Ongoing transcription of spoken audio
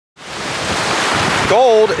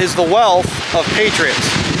Gold is the wealth of patriots.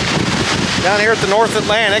 Down here at the North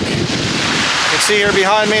Atlantic, you can see here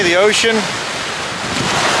behind me the ocean.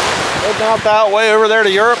 Heading out that way over there to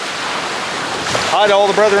Europe. Hi to all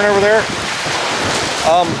the brethren over there.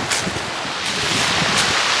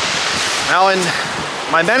 Now in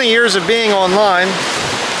my many years of being online,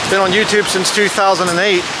 been on YouTube since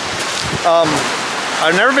 2008,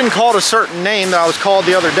 I've never been called a certain name that I was called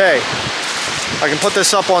the other day. I can put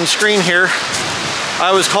this up on screen here.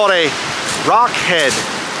 I was called a rockhead.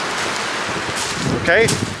 Okay?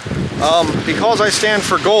 Because I stand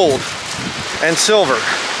for gold and silver.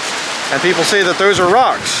 And people say that those are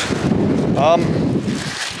rocks.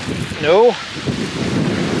 No.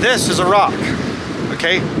 This is a rock.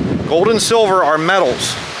 Okay? Gold and silver are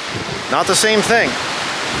metals. Not the same thing.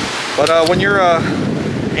 But when you're a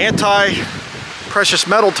anti-precious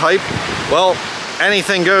metal type, well,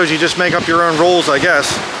 anything goes. You just make up your own rules, I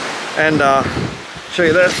guess. And show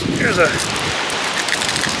you this. Here's a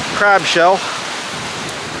crab shell.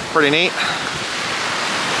 Pretty neat.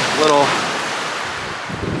 Little,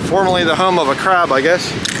 formerly the home of a crab, I guess.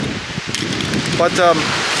 But I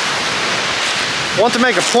want to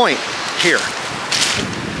make a point here.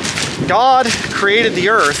 God created the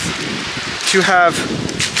earth to have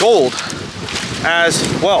gold as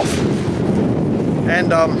wealth.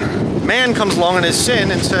 And man comes along in his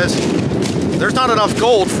sin and says, there's not enough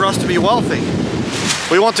gold for us to be wealthy.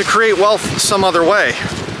 We want to create wealth some other way.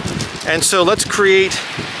 And so let's create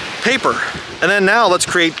paper. And then now let's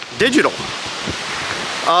create digital.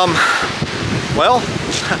 Well,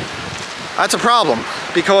 that's a problem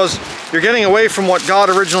because you're getting away from what God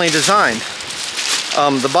originally designed.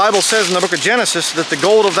 The Bible says in the book of Genesis that the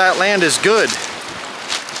gold of that land is good.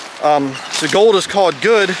 So gold is called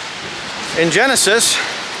good in Genesis,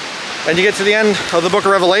 and you get to the end of the book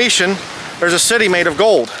of Revelation, there's a city made of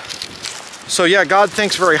gold. So yeah, God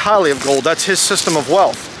thinks very highly of gold. That's his system of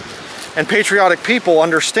wealth. And patriotic people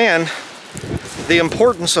understand the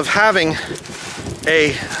importance of having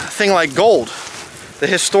a thing like gold, the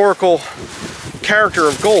historical character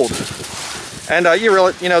of gold. And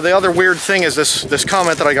you know, the other weird thing is this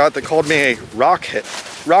comment that I got that called me a rockhead.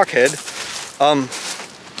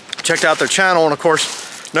 Checked out their channel, and of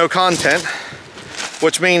course, no content,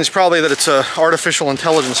 which means probably that it's a artificial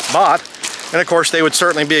intelligence bot. And of course, they would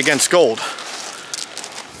certainly be against gold.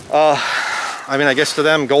 I mean, I guess to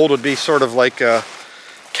them, gold would be sort of like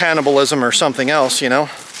cannibalism or something else, you know.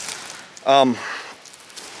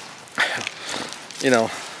 You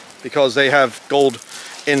know, because they have gold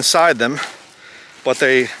inside them, but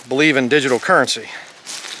they believe in digital currency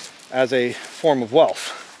as a form of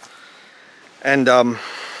wealth. And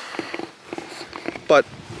but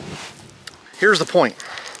here's the point.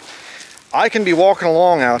 I can be walking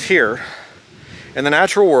along out here in the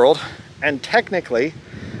natural world, and technically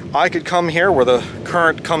I could come here where the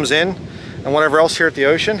current comes in and whatever else here at the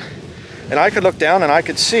ocean, and I could look down and I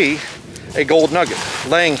could see a gold nugget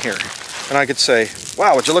laying here, and I could say,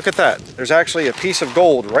 wow, would you look at that? There's actually a piece of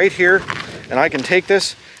gold right here, and I can take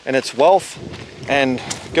this and its wealth and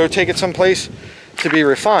go take it someplace to be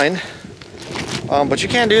refined. But you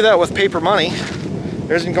can't do that with paper money.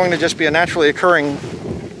 There isn't going to just be a naturally occurring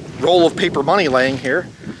roll of paper money laying here,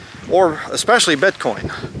 or especially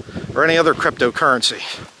Bitcoin or any other cryptocurrency.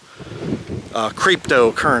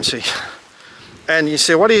 And you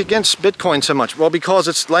say, what are you against Bitcoin so much? Well, because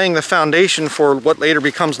it's laying the foundation for what later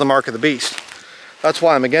becomes the mark of the beast. That's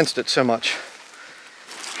why I'm against it so much.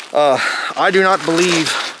 I do not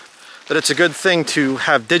believe that it's a good thing to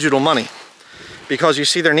have digital money, because you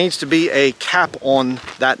see, there needs to be a cap on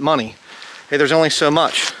that money. Hey, there's only so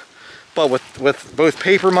much. But with both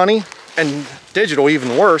paper money and digital,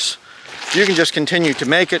 even worse, you can just continue to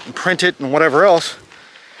make it and print it and whatever else,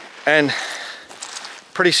 and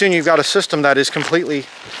pretty soon you've got a system that is completely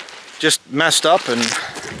just messed up.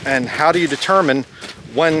 And how do you determine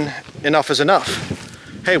when enough is enough?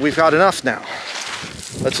 Hey, we've got enough now.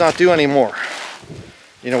 Let's not do any more.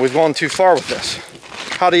 You know, we've gone too far with this.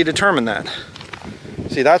 How do you determine that?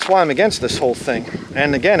 See, that's why I'm against this whole thing.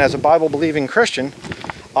 And again, as a Bible-believing Christian,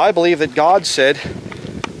 I believe that God said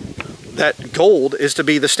that gold is to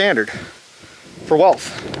be the standard for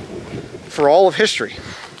wealth for all of history.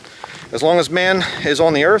 As long as man is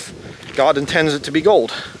on the earth, God intends it to be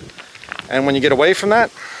gold. And when you get away from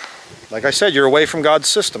that, like I said, you're away from God's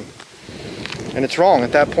system. And it's wrong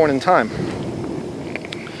at that point in time.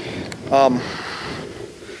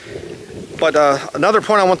 But another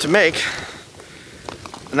point I want to make,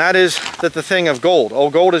 and that is that the thing of gold. Oh,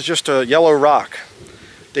 gold is just a yellow rock.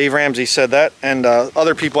 Dave Ramsey said that, and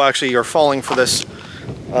other people actually are falling for this,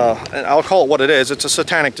 and I'll call it what it is. It's a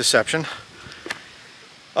satanic deception.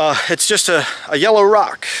 It's just a yellow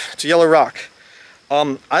rock. It's a yellow rock.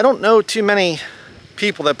 I don't know too many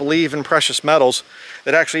people that believe in precious metals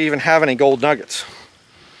that actually even have any gold nuggets.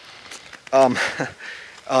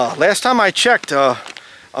 Last time I checked,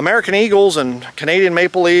 American eagles and Canadian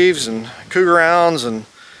maple leaves and cougar rounds and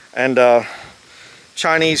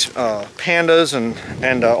Chinese pandas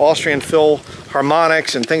and Austrian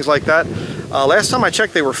philharmonics and things like that. Last time I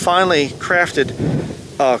checked, they were finely crafted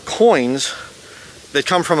coins that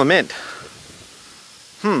come from a mint.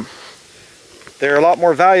 They're a lot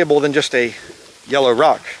more valuable than just a yellow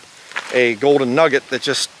rock, a golden nugget that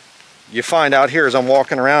just you find out here as I'm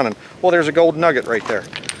walking around and, well, there's a gold nugget right there.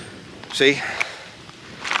 See?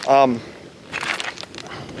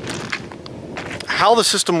 How the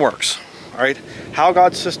system works, all right? How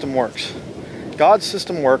God's system works. God's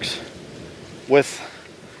system works with,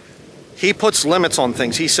 he puts limits on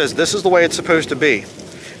things. He says this is the way it's supposed to be.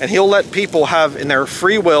 And he'll let people have, in their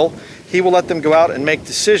free will, he will let them go out and make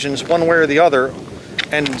decisions one way or the other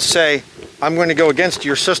and say, I'm going to go against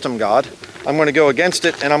your system, God. I'm going to go against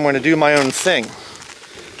it and I'm going to do my own thing.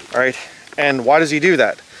 All right? And why does he do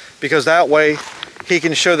that? Because that way he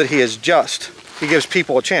can show that he is just. He gives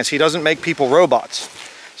people a chance. He doesn't make people robots.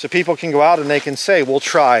 So people can go out and they can say, we'll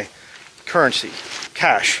try currency,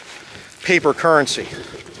 cash, paper currency.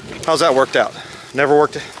 How's that worked out? Never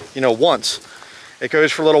worked, once. It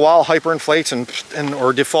goes for a little while, hyperinflates and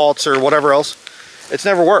or defaults or whatever else. It's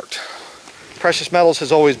never worked. Precious metals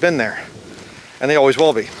has always been there, and they always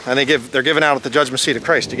will be. And they're given out at the judgment seat of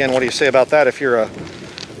Christ. Again, what do you say about that if you're a,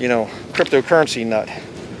 cryptocurrency nut?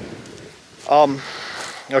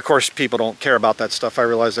 Of course, people don't care about that stuff. I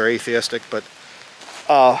realize they're atheistic, but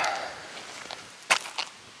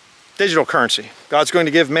digital currency. God's going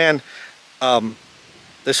to give man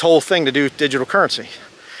this whole thing to do digital currency.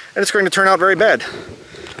 And it's going to turn out very bad.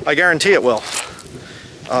 I guarantee it will.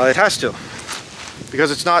 It has to.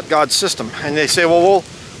 Because it's not God's system. And they say, well,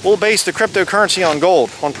 we'll base the cryptocurrency on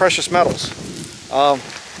gold, on precious metals.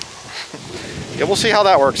 Yeah, we'll see how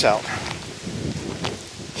that works out.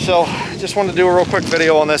 So, just wanted to do a real quick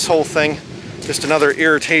video on this whole thing. Just another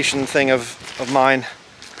irritation thing of mine.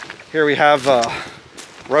 Here we have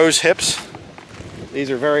rose hips.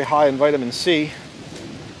 These are very high in vitamin C.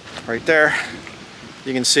 Right there.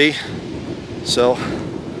 You can see, so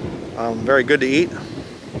very good to eat.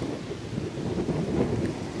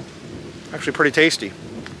 Actually pretty tasty.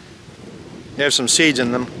 They have some seeds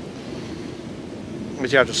in them,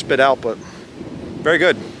 which you have to spit out, but very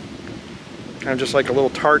good. Kind of just like a little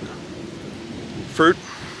tart fruit.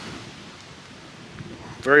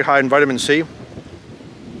 Very high in vitamin C.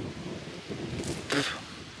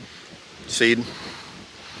 Seed.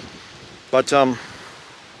 But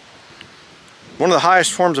one of the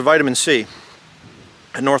highest forms of vitamin C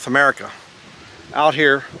in North America. Out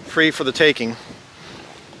here, free for the taking.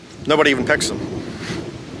 Nobody even picks them.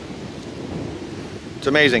 It's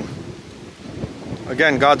amazing.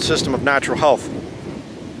 Again, God's system of natural health.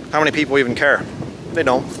 How many people even care? They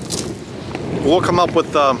don't. We'll come up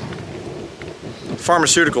with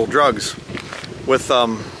pharmaceutical drugs with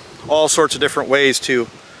all sorts of different ways to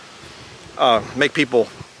make people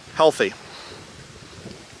healthy.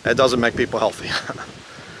 It doesn't make people healthy.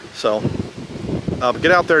 So,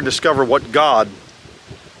 get out there and discover what God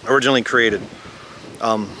originally created.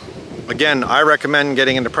 Again, I recommend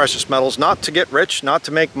getting into precious metals, not to get rich, not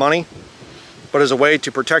to make money, but as a way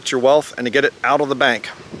to protect your wealth and to get it out of the bank.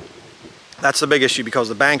 That's the big issue, because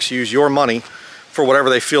the banks use your money for whatever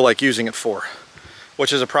they feel like using it for,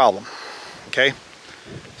 which is a problem. Okay?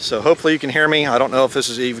 So hopefully you can hear me. I don't know if this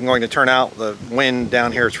is even going to turn out. The wind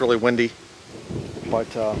down here, it's really windy. But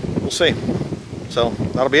we'll see. So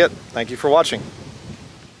that'll be it. Thank you for watching.